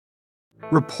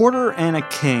Reporter Anna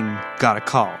King got a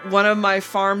call. One of my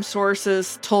farm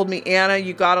sources told me, Anna,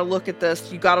 you got to look at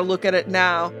this. You got to look at it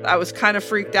now. I was kind of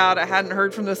freaked out. I hadn't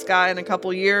heard from this guy in a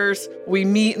couple years. We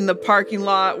meet in the parking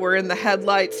lot. We're in the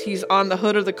headlights. He's on the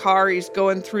hood of the car. He's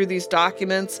going through these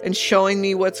documents and showing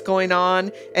me what's going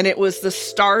on. And it was the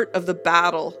start of the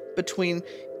battle between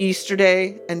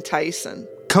Easterday and Tyson.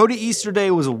 Cody Easterday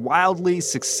was a wildly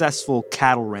successful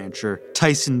cattle rancher.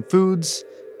 Tyson Foods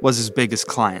was his biggest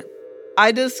client.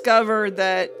 I discovered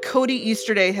that Cody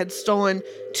Easterday had stolen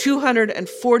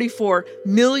 $244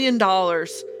 million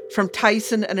from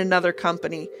Tyson and another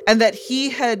company, and that he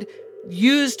had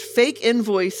used fake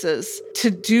invoices to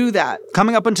do that.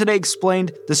 Coming up on Today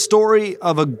Explained, the story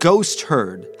of a ghost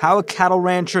herd, how a cattle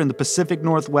rancher in the Pacific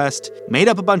Northwest made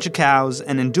up a bunch of cows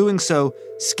and in doing so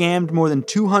scammed more than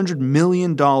 $200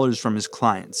 million from his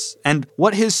clients, and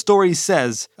what his story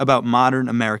says about modern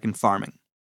American farming.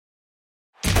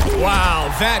 Wow,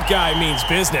 that guy means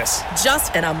business.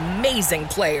 Just an amazing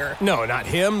player. No, not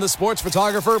him, the sports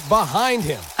photographer behind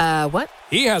him. What?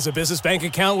 He has a business bank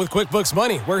account with QuickBooks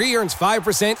Money where he earns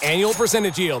 5% annual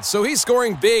percentage yield, so he's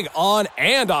scoring big on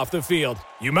and off the field.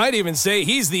 You might even say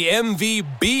he's the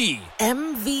MVB.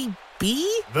 MVP?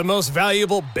 The most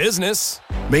valuable business.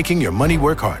 Making your money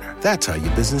work harder. That's how you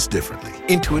business differently.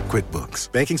 Intuit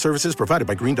QuickBooks. Banking services provided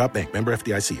by Green Dot Bank. Member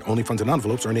FDIC. Only funds and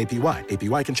envelopes earn APY.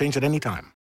 APY can change at any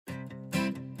time.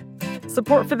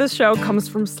 Support for this show comes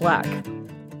from Slack.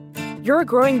 You're a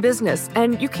growing business,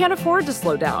 and you can't afford to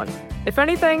slow down. If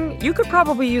anything, you could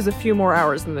probably use a few more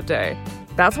hours in the day.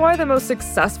 That's why the most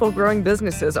successful growing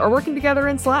businesses are working together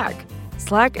in Slack.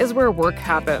 Slack is where work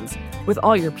happens, with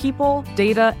all your people,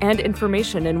 data, and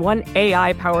information in one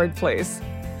AI-powered place.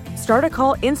 Start a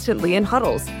call instantly in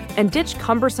huddles and ditch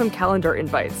cumbersome calendar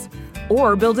invites.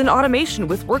 Or build an automation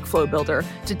with Workflow Builder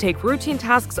to take routine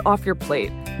tasks off your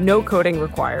plate. No coding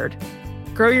required.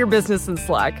 Grow your business in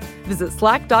Slack. Visit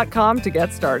slack.com to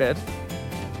get started.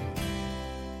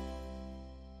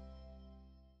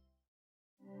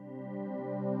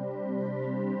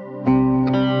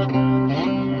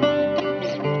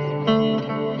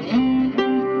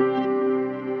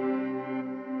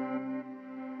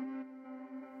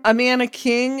 I'm Anna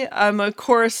King. I'm a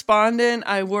correspondent.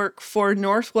 I work for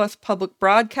Northwest Public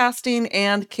Broadcasting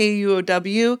and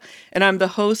KUOW, and I'm the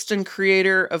host and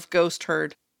creator of Ghost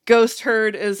Herd. Ghost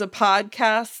Herd is a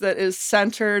podcast that is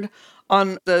centered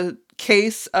on the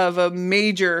case of a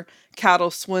major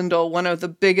cattle swindle, one of the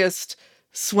biggest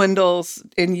swindles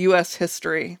in U.S.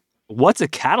 history. What's a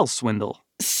cattle swindle?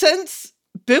 Since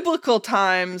biblical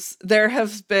times, there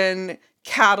have been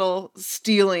cattle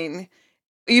stealing.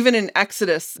 Even in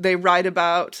Exodus, they write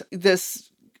about this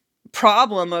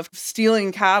problem of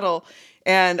stealing cattle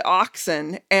and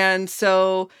oxen. And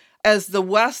so as the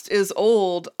West is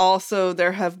old, also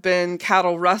there have been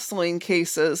cattle rustling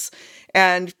cases.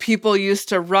 And people used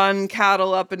to run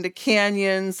cattle up into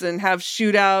canyons and have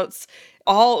shootouts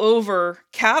all over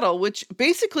cattle, which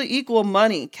basically equal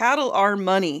money. Cattle are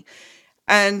money.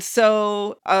 And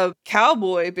so a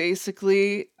cowboy,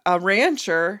 basically a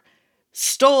rancher,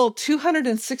 stole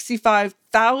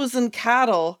 265,000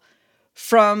 cattle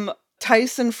from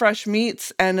Tyson Fresh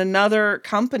Meats and another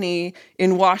company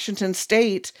in Washington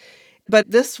State. But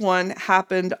this one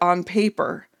happened on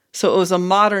paper. So it was a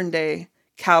modern day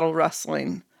cattle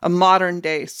rustling, a modern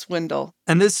day swindle.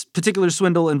 And this particular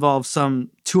swindle involves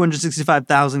some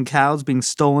 265,000 cows being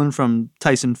stolen from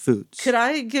Tyson Foods. Could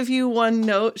I give you one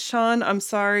note, Sean? I'm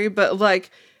sorry, but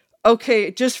okay,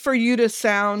 just for you to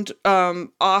sound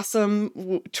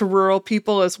awesome to rural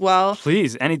people as well.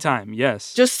 Please, anytime,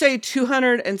 yes. Just say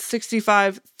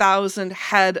 265,000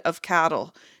 head of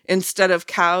cattle instead of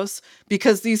cows,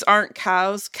 because these aren't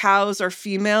cows. Cows are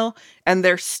female and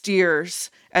they're steers.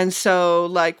 And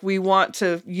so, we want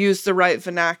to use the right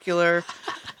vernacular.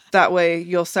 That way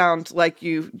you'll sound like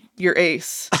you're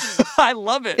ace. I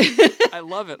love it. I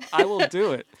love it. I will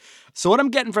do it. So what I'm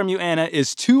getting from you, Anna,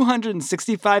 is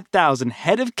 265,000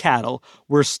 head of cattle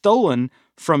were stolen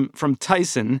from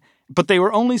Tyson, but they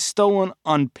were only stolen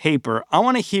on paper. I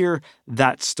want to hear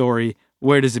that story.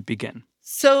 Where does it begin?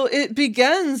 So it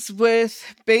begins with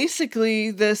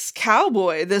basically this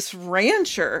cowboy, this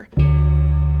rancher,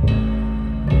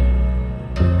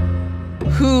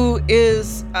 who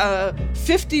is a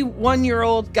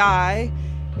 51-year-old guy.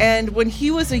 And when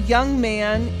he was a young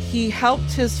man, he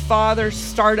helped his father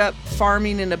start up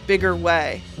farming in a bigger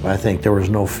way. I think there was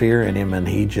no fear in him, and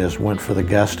he just went for the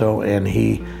gusto, and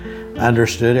he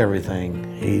understood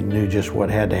everything. He knew just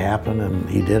what had to happen, and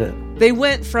he did it. They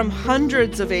went from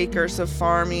hundreds of acres of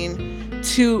farming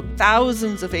to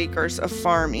thousands of acres of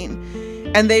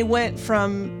farming. And they went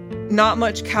from not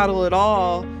much cattle at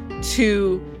all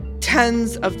to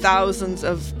tens of thousands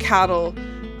of cattle.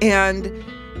 And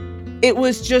it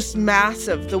was just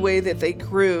massive the way that they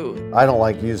grew. I don't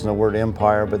like using the word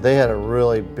empire, but they had a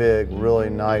really big, really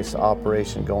nice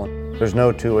operation going. There's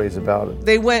no two ways about it.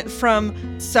 They went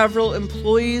from several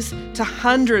employees to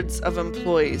hundreds of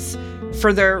employees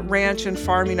for their ranch and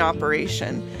farming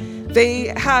operation. They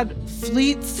had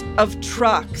fleets of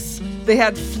trucks. They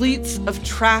had fleets of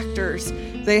tractors.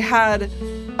 They had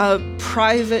a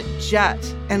private jet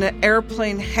and an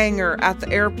airplane hangar at the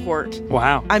airport.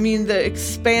 Wow. I mean, the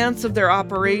expanse of their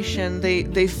operation,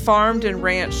 they farmed and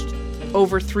ranched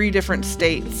over 3 different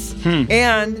states.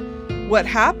 And what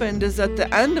happened is at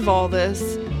the end of all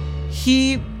this,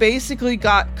 he basically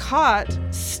got caught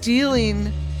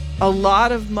stealing a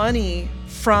lot of money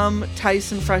from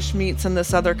Tyson Fresh Meats and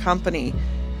this other company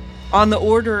on the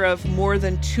order of more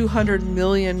than $200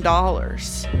 million.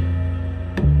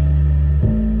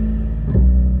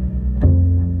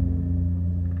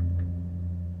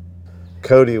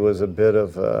 Cody was a bit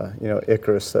of,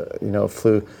 Icarus that,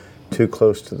 flew too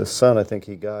close to the sun. I think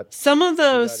he got... Some of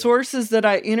the sources that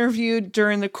I interviewed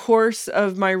during the course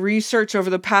of my research over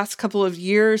the past couple of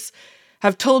years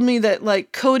have told me that,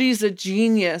 like, Cody's a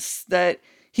genius, that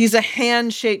he's a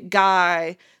handshake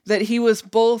guy, that he was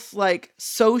both, like,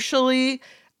 socially,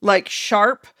 like,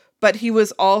 sharp, but he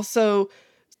was also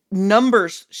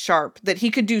numbers sharp, that he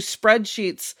could do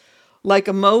spreadsheets like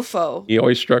a mofo. He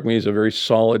always struck me as a very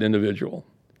solid individual.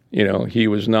 He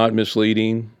was not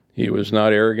misleading. He was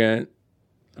not arrogant,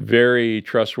 very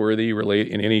trustworthy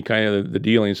in any kind of the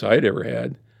dealings I'd ever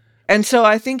had. And so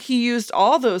I think he used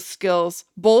all those skills,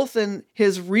 both in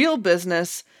his real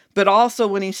business, but also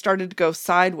when he started to go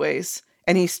sideways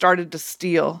and he started to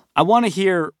steal. I want to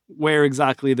hear where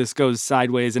exactly this goes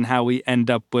sideways and how we end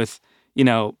up with,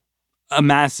 a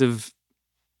massive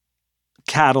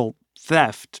cattle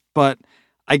theft. But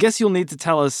I guess you'll need to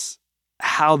tell us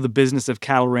how the business of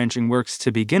cattle ranching works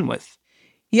to begin with.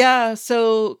 Yeah,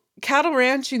 so cattle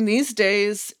ranching these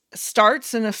days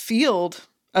starts in a field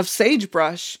of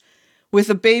sagebrush with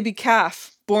a baby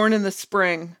calf born in the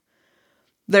spring.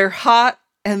 They're hot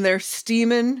and they're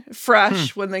steaming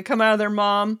fresh when they come out of their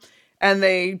mom, and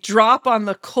they drop on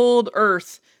the cold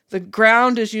earth. The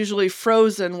ground is usually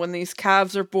frozen when these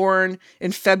calves are born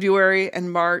in February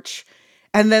and March.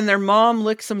 And then their mom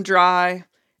licks them dry,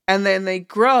 and then they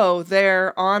grow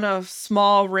there on a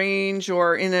small range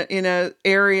or in a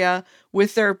area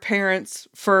with their parents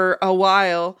for a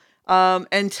while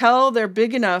until they're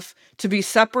big enough to be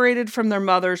separated from their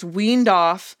mothers, weaned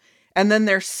off, and then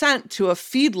they're sent to a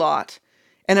feedlot.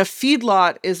 And a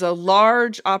feedlot is a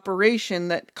large operation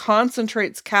that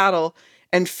concentrates cattle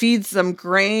and feeds them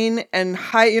grain and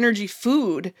high-energy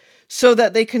food so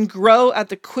that they can grow at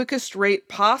the quickest rate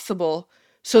possible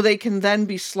so they can then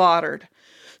be slaughtered.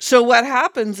 So what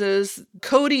happens is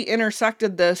Cody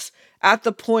intersected this at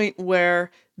the point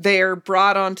where they're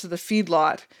brought onto the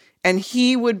feedlot, and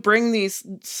he would bring these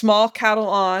small cattle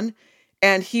on,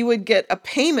 and he would get a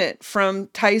payment from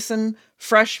Tyson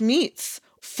Fresh Meats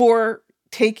for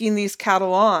taking these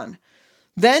cattle on.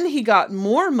 Then he got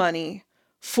more money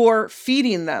for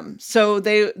feeding them. So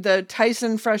the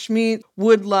Tyson Fresh Meat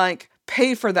would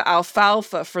pay for the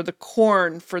alfalfa, for the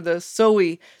corn, for the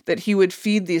soy that he would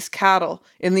feed these cattle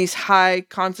in these high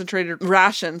concentrated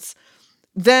rations.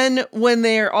 Then when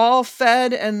they're all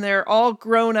fed and they're all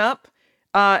grown up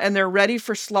and they're ready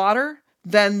for slaughter,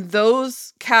 then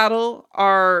those cattle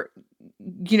are,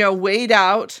 weighed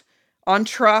out on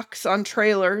trucks, on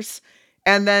trailers.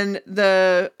 And then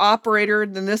the operator,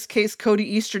 in this case, Cody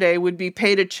Easterday, would be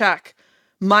paid a check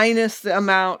minus the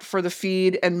amount for the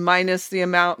feed and minus the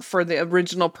amount for the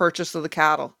original purchase of the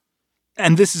cattle.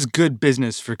 And this is good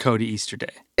business for Cody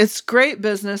Easterday. It's great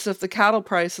business if the cattle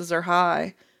prices are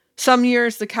high. Some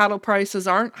years the cattle prices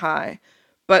aren't high,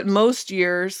 but most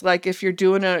years, like if you're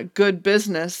doing a good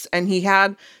business, and he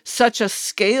had such a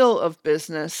scale of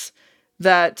business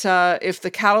that if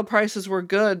the cattle prices were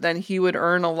good, then he would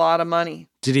earn a lot of money.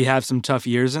 Did he have some tough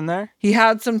years in there? He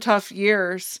had some tough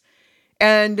years.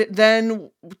 And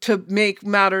then to make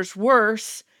matters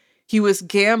worse, he was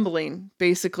gambling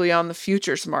basically on the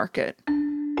futures market.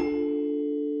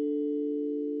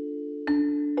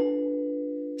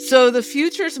 So the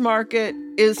futures market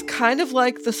is kind of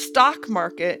like the stock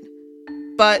market,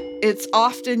 but it's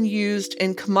often used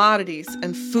in commodities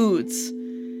and foods.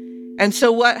 And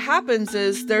so what happens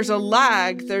is there's a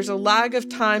lag of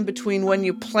time between when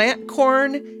you plant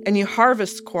corn and you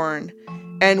harvest corn,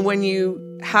 and when you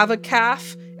have a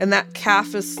calf and that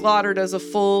calf is slaughtered as a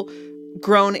full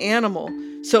grown animal.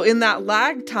 So in that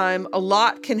lag time, a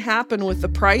lot can happen with the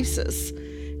prices.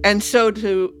 And so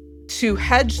to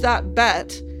hedge that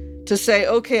bet, to say,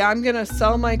 okay, I'm going to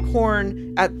sell my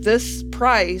corn at this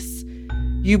price,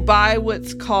 you buy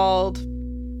what's called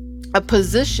a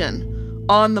position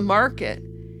on the market.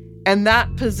 And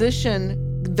that position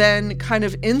then kind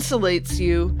of insulates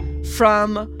you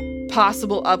from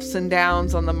possible ups and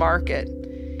downs on the market.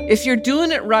 If you're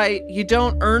doing it right, you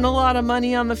don't earn a lot of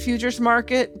money on the futures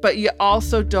market, but you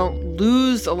also don't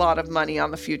lose a lot of money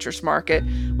on the futures market,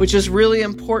 which is really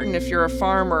important if you're a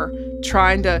farmer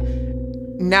trying to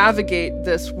navigate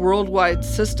this worldwide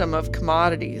system of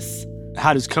commodities.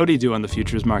 How does Cody do on the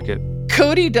futures market?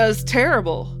 Cody does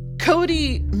terrible.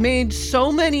 Cody made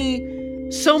so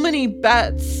many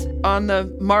bets on the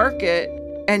market,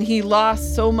 and he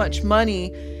lost so much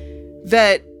money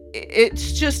that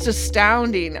it's just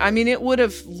astounding. I mean, it would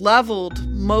have leveled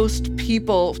most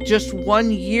people just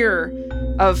 1 year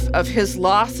of his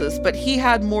losses, but he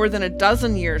had more than a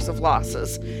dozen years of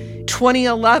losses.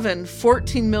 2011,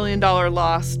 $14 million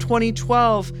loss.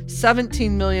 2012,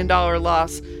 $17 million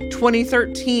loss.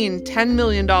 2013, $10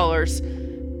 million.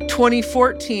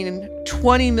 2014,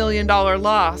 $20 million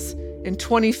loss. In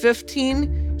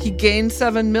 2015, he gained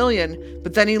 $7 million,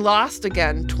 but then he lost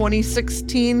again.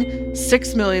 2016,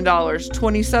 $6 million.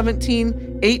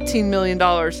 2017, $18 million.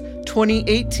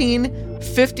 2018,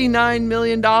 $59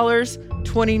 million.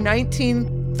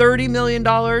 2019, $30 million.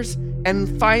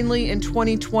 And finally, in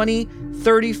 2020,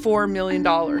 $34 million.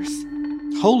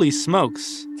 Holy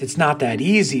smokes. It's not that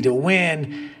easy to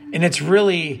win, and it's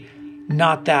really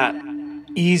not that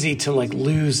easy to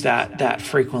lose that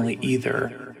frequently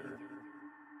either.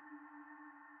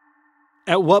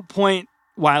 At what point,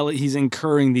 while he's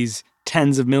incurring these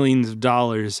tens of millions of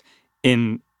dollars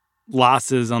in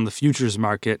losses on the futures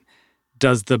market,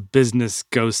 does the business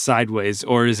go sideways,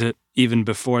 or is it even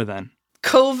before then?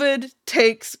 COVID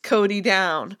takes Cody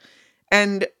down.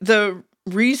 And the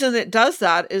reason it does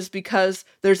that is because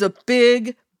there's a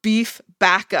big beef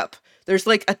backup. There's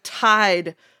like a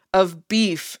tide of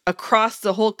beef across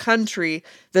the whole country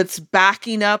that's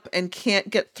backing up and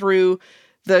can't get through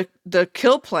the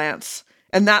kill plants.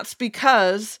 And that's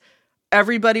because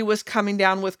everybody was coming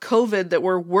down with COVID that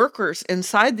were workers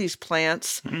inside these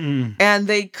plants, and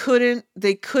they couldn't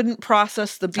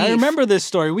process the beef. I remember this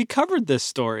story. We covered this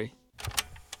story.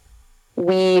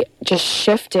 We just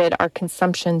shifted our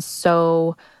consumption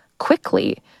so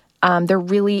quickly. There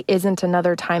really isn't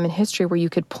another time in history where you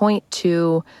could point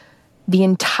to the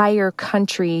entire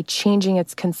country changing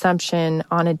its consumption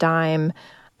on a dime.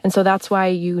 And so that's why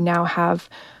you now have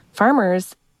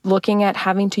farmers looking at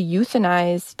having to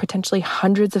euthanize potentially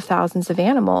hundreds of thousands of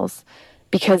animals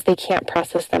because they can't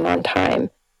process them on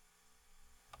time.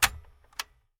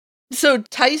 So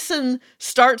Tyson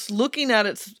starts looking at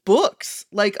its books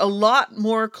like a lot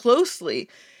more closely,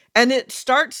 and it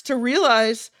starts to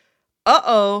realize,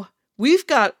 we've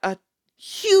got a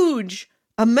huge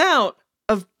amount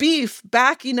of beef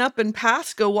backing up in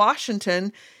Pasco,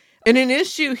 Washington. And an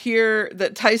issue here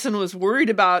that Tyson was worried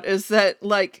about is that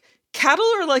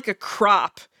cattle are like a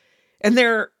crop, and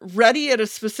they're ready at a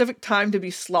specific time to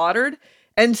be slaughtered.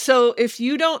 And so if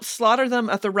you don't slaughter them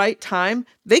at the right time,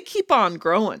 they keep on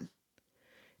growing.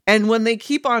 And when they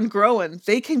keep on growing,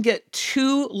 they can get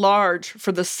too large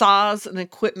for the saws and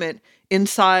equipment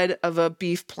inside of a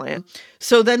beef plant.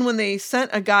 So then when they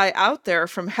sent a guy out there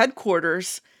from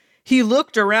headquarters, he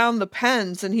looked around the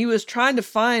pens and he was trying to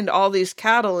find all these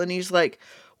cattle. And he's like,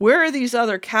 where are these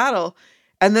other cattle?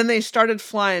 And then they started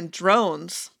flying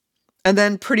drones. And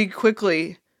then pretty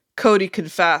quickly, Cody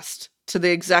confessed to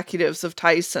the executives of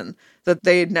Tyson that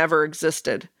they had never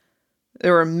existed. They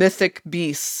were mythic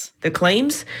beasts. The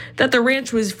claims that the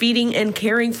ranch was feeding and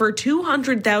caring for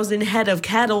 200,000 head of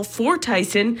cattle for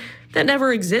Tyson that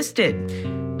never existed.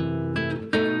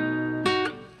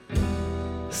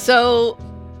 So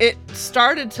it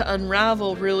started to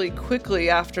unravel really quickly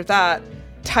after that.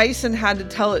 Tyson had to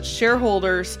tell its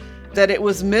shareholders that it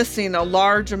was missing a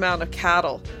large amount of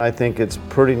cattle. I think it's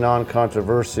pretty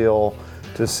non-controversial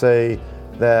to say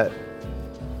that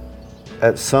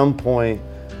at some point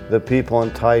the people in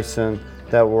Tyson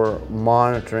that were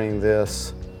monitoring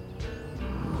this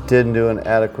didn't do an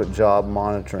adequate job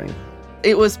monitoring.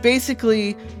 It was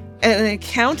basically an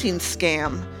accounting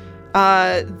scam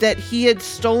that he had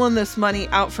stolen this money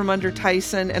out from under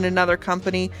Tyson and another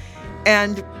company,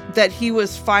 and that he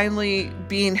was finally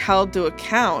being held to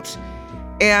account.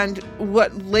 And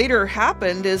what later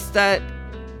happened is that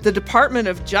the Department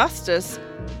of Justice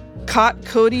caught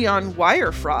Cody on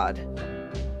wire fraud.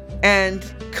 And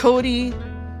Cody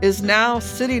is now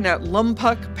sitting at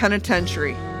Lompoc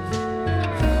Penitentiary.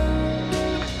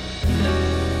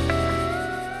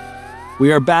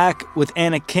 We are back with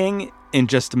Anna King in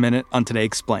just a minute on Today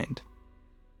Explained.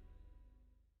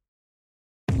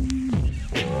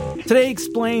 Today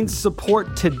Explained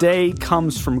support today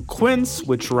comes from Quince,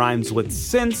 which rhymes with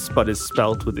since but is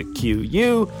spelled with a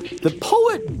Q-U. The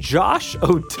poet Josh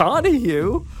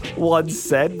O'Donohue once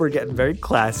said, we're getting very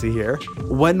classy here,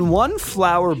 when one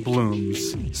flower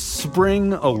blooms,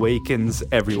 spring awakens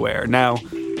everywhere. Now,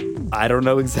 I don't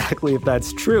know exactly if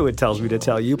that's true, it tells me to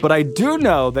tell you, but I do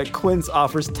know that Quince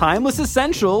offers timeless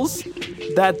essentials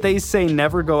that they say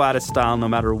never go out of style no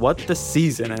matter what the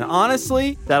season. And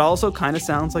honestly, that also kind of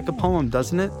sounds like a poem,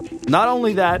 doesn't it? Not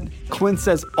only that, Quince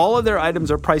says all of their items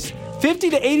are priced 50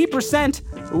 to 80%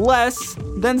 less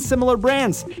than similar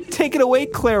brands. Take it away,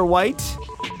 Claire White.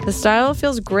 The style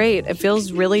feels great. It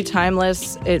feels really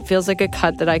timeless. It feels like a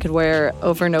cut that I could wear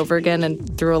over and over again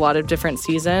and through a lot of different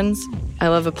seasons. I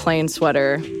love a plain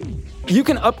sweater. You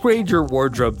can upgrade your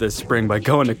wardrobe this spring by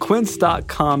going to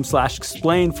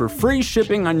quince.com/explain for free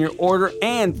shipping on your order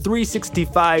and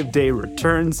 365-day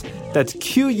returns. That's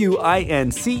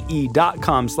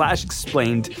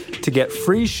QUINCE.com/explained to get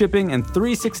free shipping and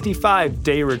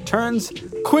 365-day returns.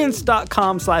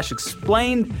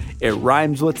 Quince.com/explained. It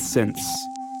rhymes with since.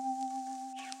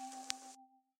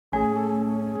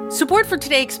 Support for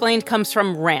Today Explained comes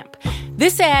from Ramp.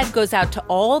 This ad goes out to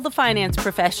all the finance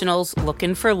professionals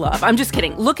looking for love. I'm just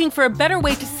kidding. Looking for a better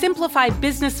way to simplify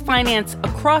business finance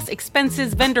across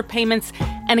expenses, vendor payments,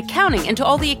 and accounting. And to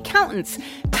all the accountants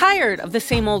tired of the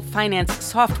same old finance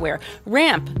software,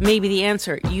 Ramp may be the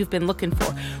answer you've been looking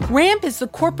for. Ramp is the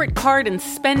corporate card and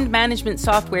spend management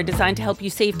software designed to help you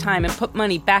save time and put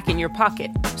money back in your pocket.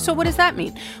 So what does that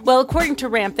mean? Well, according to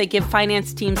Ramp, they give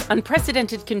finance teams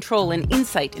unprecedented control and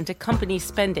insight into company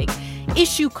spending,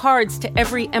 issue cards to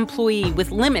every employee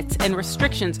with limits and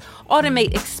restrictions,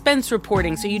 automate expense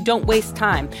reporting so you don't waste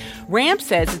time. Ramp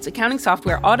says its accounting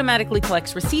software automatically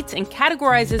collects receipts and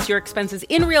categorizes your expenses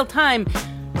in real time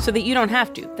so that you don't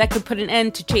have to. That could put an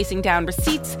end to chasing down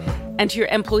receipts and to your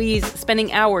employees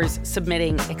spending hours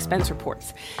submitting expense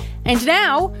reports. And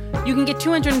now you can get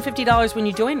 $250 when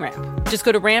you join Ramp. Just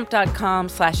go to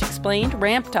ramp.com/explained,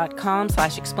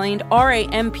 ramp.com/explained,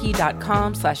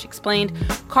 ramp.com/explained.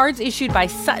 Cards issued by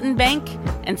Sutton Bank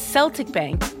and Celtic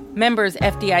Bank, members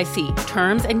FDIC.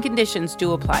 Terms and conditions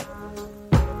do apply.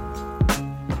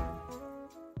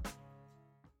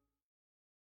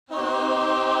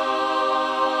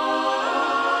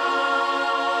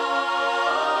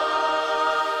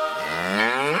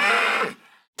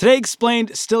 Today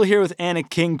Explained, still here with Anna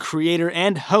King, creator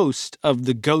and host of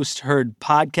the Ghost Herd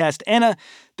podcast. Anna,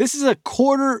 this is a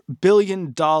 $250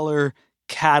 million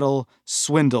cattle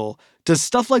swindle. Does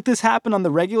stuff like this happen on the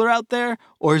regular out there,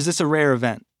 or is this a rare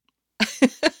event?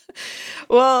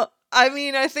 Well, I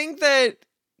mean, I think that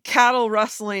cattle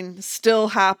rustling still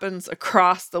happens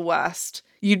across the West.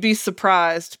 You'd be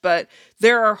surprised, but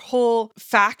there are whole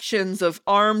factions of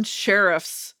armed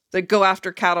sheriffs that go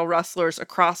after cattle rustlers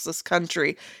across this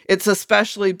country. It's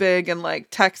especially big in like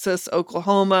Texas,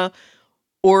 Oklahoma,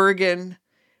 Oregon.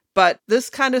 But this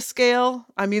kind of scale,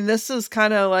 I mean, this is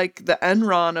kind of like the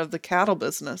Enron of the cattle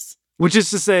business. Which is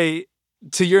to say,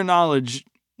 to your knowledge,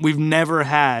 we've never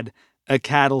had a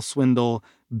cattle swindle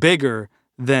bigger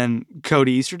than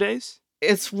Cody Easterdays?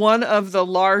 It's one of the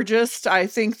largest. I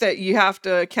think that you have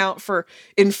to account for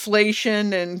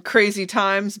inflation and crazy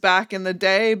times back in the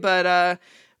day, but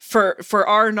for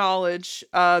our knowledge,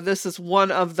 this is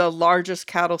one of the largest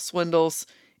cattle swindles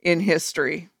in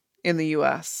history in the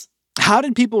U.S. How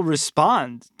did people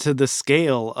respond to the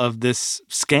scale of this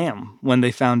scam when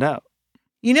they found out?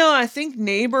 You know, I think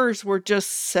neighbors were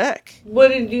just sick. What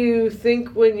did you think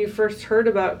when you first heard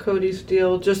about Cody's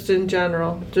deal, just in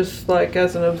general, just like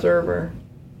as an observer?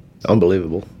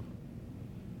 Unbelievable.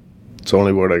 It's the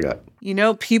only word I got. You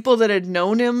know, people that had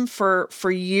known him for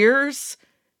years,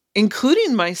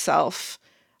 including myself.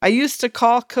 I used to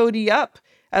call Cody up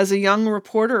as a young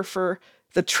reporter for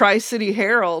the Tri-City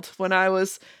Herald when I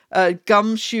was a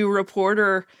gumshoe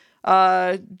reporter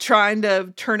trying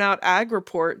to turn out ag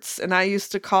reports. And I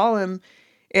used to call him.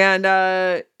 And,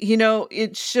 you know,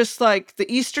 it's just like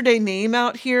the Easterday name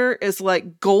out here is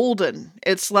like golden.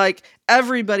 It's like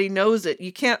everybody knows it.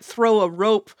 You can't throw a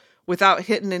rope without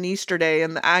hitting an Easterday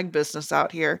in the ag business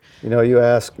out here. You know, you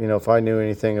ask, you know, if I knew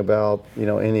anything about, you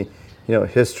know, any, you know,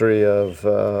 history of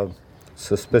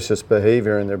suspicious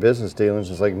behavior in their business dealings.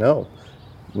 It's like, no,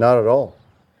 not at all.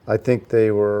 I think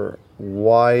they were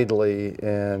widely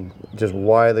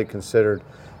considered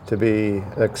to be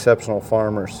exceptional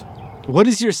farmers. What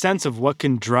is your sense of what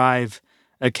can drive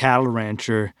a cattle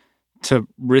rancher to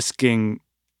risking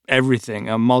everything,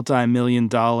 a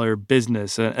multi-million-dollar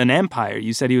business, an empire.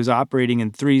 You said he was operating in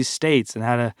 3 states and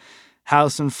had a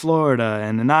house in Florida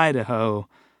and in Idaho,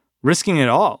 risking it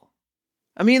all.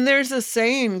 I mean, there's a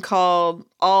saying called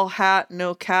all hat,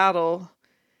 no cattle.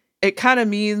 It kind of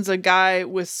means a guy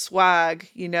with swag,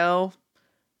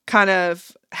 kind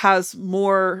of has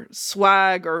more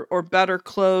swag or better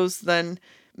clothes than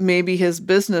maybe his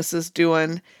business is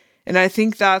doing. And I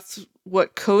think that's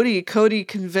what Cody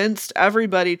convinced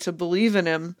everybody to believe in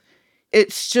him.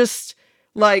 It's just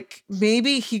like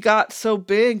maybe he got so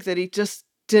big that he just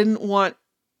didn't want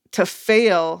to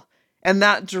fail, and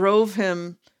that drove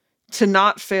him to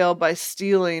not fail by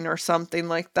stealing or something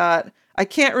like that. I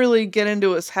can't really get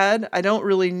into his head. I don't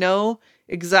really know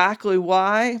exactly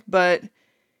why, but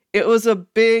it was a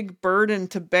big burden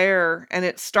to bear, and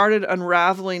it started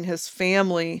unraveling his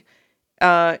family,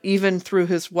 even through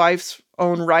his wife's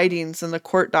own writings and the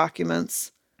court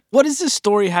documents. What does this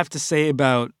story have to say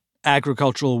about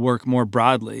agricultural work more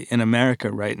broadly in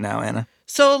America right now, Anna?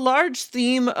 So a large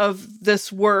theme of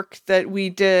this work that we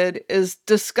did is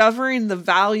discovering the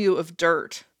value of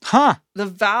dirt. The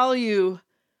value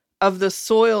of the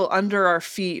soil under our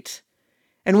feet.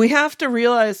 And we have to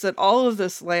realize that all of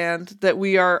this land that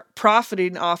we are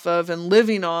profiting off of and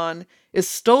living on is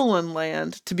stolen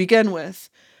land to begin with.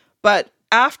 But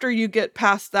after you get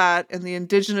past that and the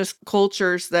indigenous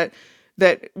cultures that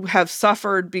have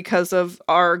suffered because of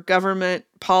our government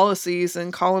policies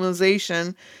and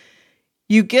colonization,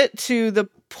 you get to the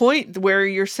point where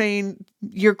you're saying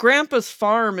your grandpa's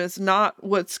farm is not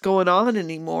what's going on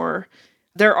anymore.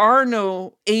 There are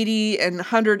no 80 and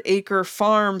 100 acre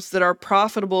farms that are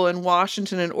profitable in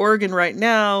Washington and Oregon right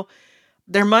now.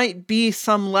 There might be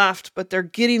some left, but they're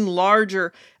getting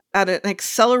larger at an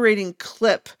accelerating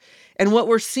clip. And what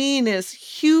we're seeing is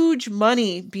huge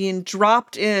money being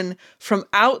dropped in from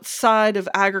outside of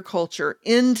agriculture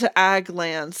into ag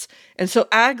lands. And so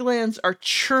ag lands are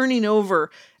churning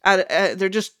over. They're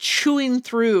just chewing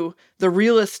through the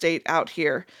real estate out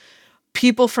here.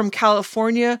 People from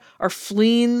California are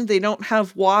fleeing. They don't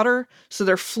have water, so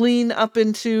they're fleeing up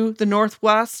into the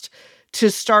Northwest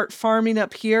to start farming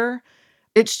up here.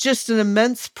 It's just an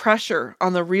immense pressure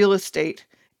on the real estate.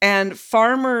 And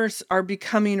farmers are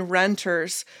becoming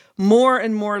renters. More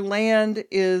and more land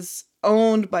is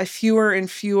owned by fewer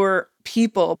and fewer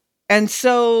people. And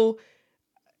so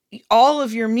all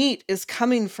of your meat is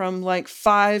coming from like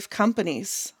 5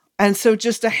 companies. And so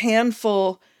just a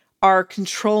handful are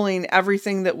controlling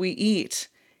everything that we eat.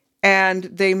 And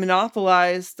they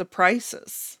monopolize the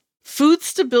prices. Food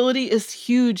stability is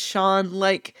huge, Sean.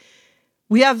 Like,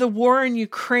 we have the war in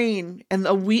Ukraine and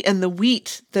the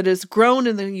wheat that is grown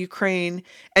in the Ukraine,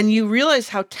 and you realize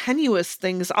how tenuous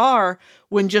things are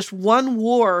when just one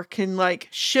war can like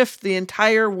shift the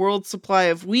entire world supply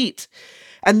of wheat.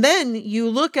 And then you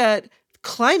look at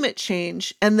climate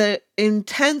change and the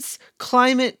intense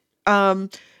climate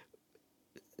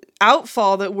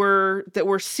outfall that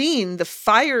we're seeing, the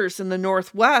fires in the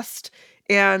Northwest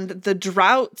and the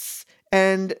droughts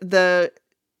and the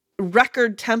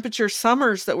record temperature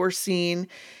summers that we're seeing.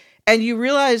 And you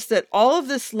realize that all of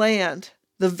this land,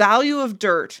 the value of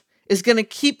dirt, is going to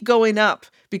keep going up,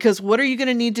 because what are you going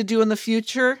to need to do in the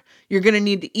future? You're going to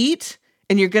need to eat,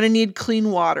 and you're going to need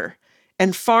clean water.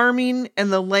 And farming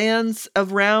and the lands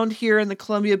around here in the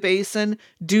Columbia Basin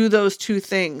do those 2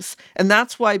 things. And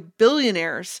that's why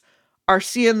billionaires are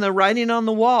seeing the writing on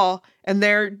the wall, and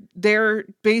they're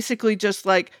basically just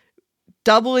like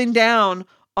doubling down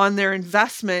on their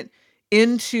investment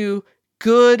into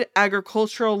good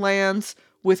agricultural lands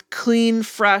with clean,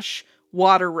 fresh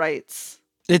water rights.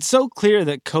 It's so clear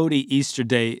that Cody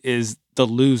Easterday is the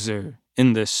loser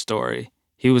in this story.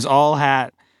 He was all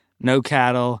hat, no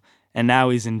cattle, and now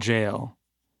he's in jail.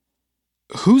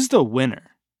 Who's the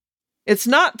winner? It's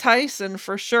not Tyson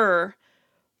for sure,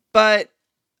 but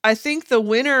I think the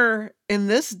winner in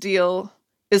this deal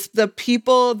is the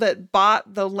people that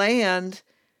bought the land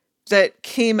that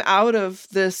came out of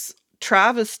this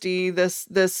travesty, this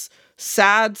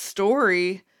sad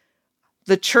story,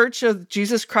 the Church of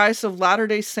Jesus Christ of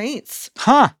Latter-day Saints.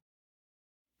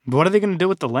 What are they going to do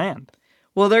with the land?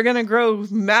 Well, they're going to grow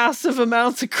massive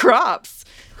amounts of crops.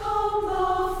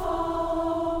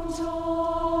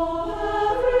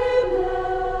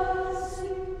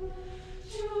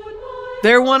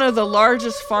 They're one of the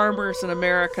largest farmers in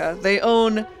America. They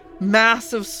own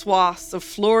massive swaths of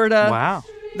Florida. Wow.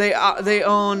 They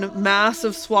own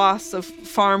massive swaths of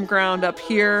farm ground up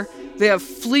here. They have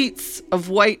fleets of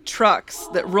white trucks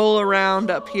that roll around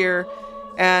up here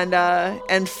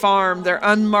and farm. They're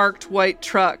unmarked white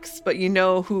trucks, but you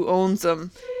know who owns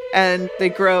them. And they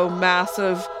grow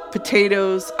massive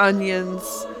potatoes,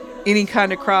 onions, any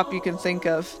kind of crop you can think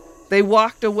of. They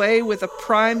walked away with a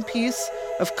prime piece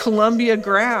of Columbia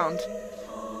ground.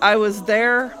 I was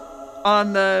there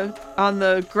on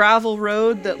the gravel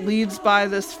road that leads by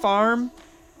this farm.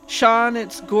 Sean,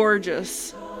 it's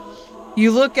gorgeous.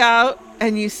 You look out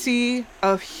and you see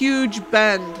a huge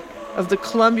bend of the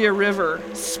Columbia River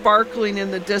sparkling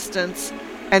in the distance,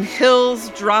 and hills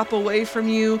drop away from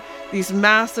you, these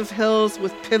massive hills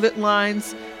with pivot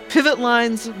lines. Pivot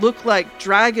lines look like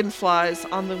dragonflies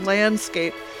on the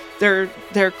landscape.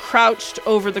 They're crouched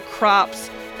over the crops,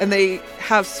 and they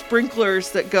have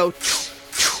sprinklers that go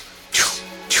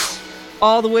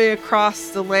all the way across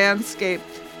the landscape.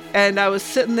 And I was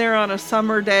sitting there on a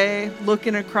summer day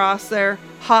looking across there,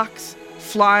 hawks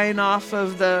flying off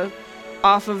of the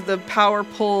power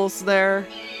poles there.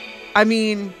 I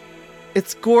mean,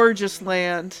 it's gorgeous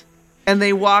land, and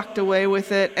they walked away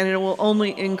with it, and it will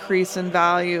only increase in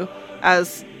value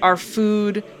as our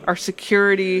food, our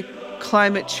security,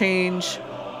 climate change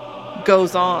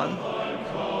goes on.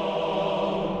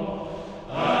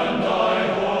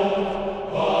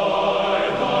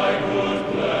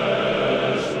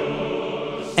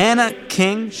 Anna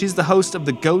King, she's the host of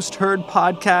the Ghost Herd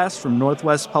podcast from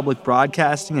Northwest Public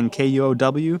Broadcasting and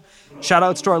KUOW.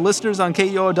 Shout-outs to our listeners on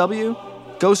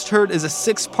KUOW. Ghost Herd is a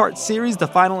 6-part series. The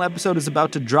final episode is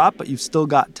about to drop, but you've still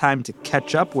got time to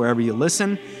catch up wherever you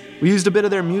listen. We used a bit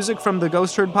of their music from the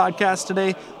Ghost Herd podcast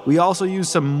today. We also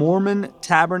used some Mormon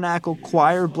Tabernacle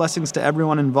Choir. Blessings to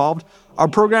everyone involved. Our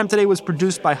program today was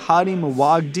produced by Hadi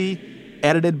Mawagdi,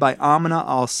 edited by Amina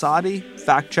Al-Sadi,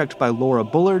 fact-checked by Laura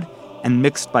Bullard, and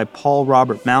mixed by Paul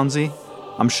Robert Mounsey.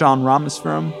 I'm Sean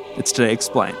Ramaswamy. It's Today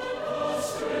Explained.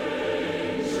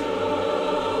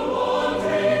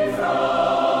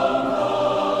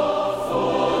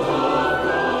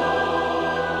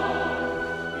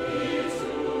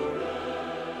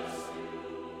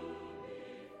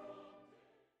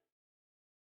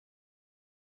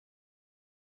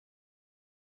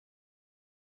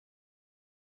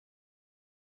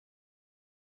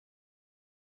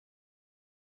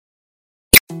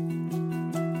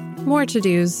 More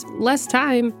to-dos, less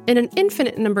time, and an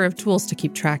infinite number of tools to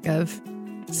keep track of.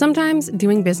 Sometimes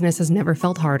doing business has never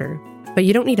felt harder, but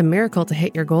you don't need a miracle to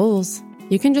hit your goals.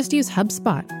 You can just use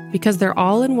HubSpot, because their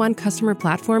all-in-one customer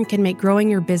platform can make growing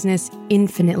your business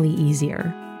infinitely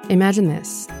easier. Imagine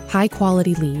this: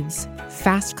 high-quality leads,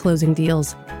 fast closing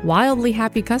deals, wildly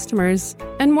happy customers,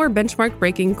 and more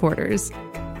benchmark-breaking quarters.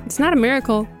 It's not a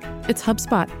miracle, it's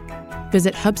HubSpot.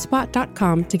 Visit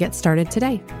HubSpot.com to get started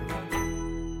today.